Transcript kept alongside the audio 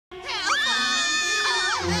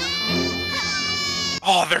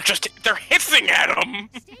Oh, they're hissing at him!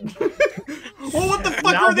 Well, what the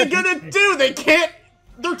fuck are they gonna do? They can't...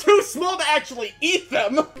 They're too small to actually eat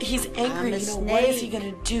them! He's angry, you know, what is he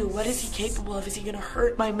gonna do? What is he capable of? Is he gonna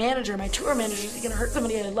hurt my manager, my tour manager? Is he gonna hurt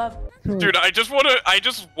somebody I love? Dude, I just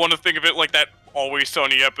wanna think of it like that Always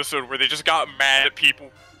Sunny episode where they just got mad at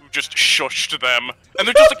people who just shushed them. And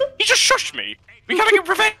they're just like, he just shushed me! We gotta get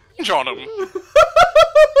revenge on him!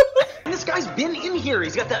 This guy's been in here.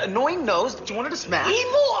 He's got that annoying nose that you wanted to smack.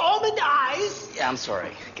 Evil almond eyes. Yeah, I'm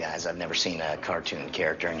sorry, guys. I've never seen a cartoon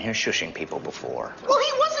character in here shushing people before. Well,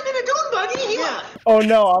 he wasn't in a dune buggy. Oh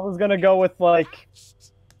no, I was gonna go with like,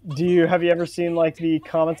 have you ever seen like the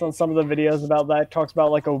comments on some of the videos about that? It talks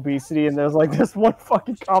about like obesity, and there's like this one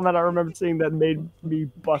fucking comment I remember seeing that made me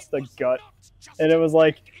bust a gut, and it was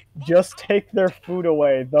like, just take their food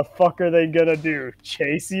away. The fuck are they gonna do?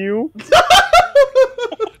 Chase you?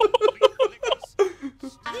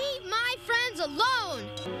 Leave my friends alone!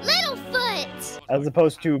 Littlefoot! As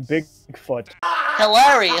opposed to Bigfoot.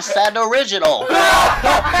 Hilarious and original.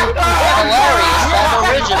 Hilarious and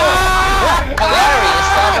original. Hilarious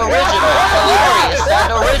and original. Hilarious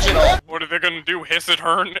and original. What are they gonna do? Hiss at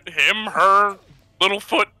her, him, her,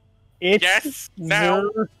 Littlefoot? It's yes, now.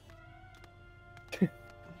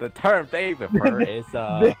 The term they prefer is,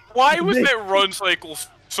 Why was that run cycle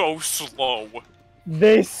so slow?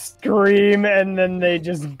 They scream and then they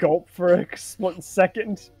just gulp for a split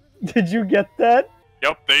second. Did you get that?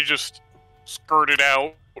 Yep, they just skirted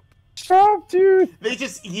out. Chop, dude! They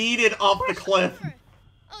just yeeted off the cliff.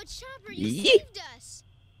 Oh, Chopper, you saved us!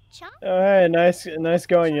 Chopper? Alright, nice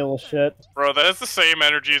going, you little shit. Bro, that has the same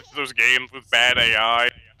energy as those games with bad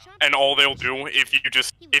AI. And all they'll do, if you're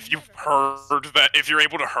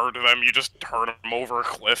able to herd them, you just herd them over a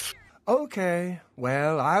cliff. Okay,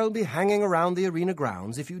 well, I'll be hanging around the arena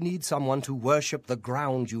grounds if you need someone to worship the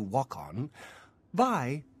ground you walk on.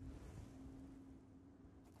 Bye.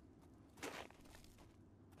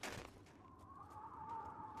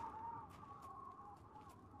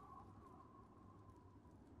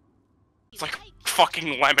 It's like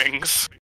fucking lemmings.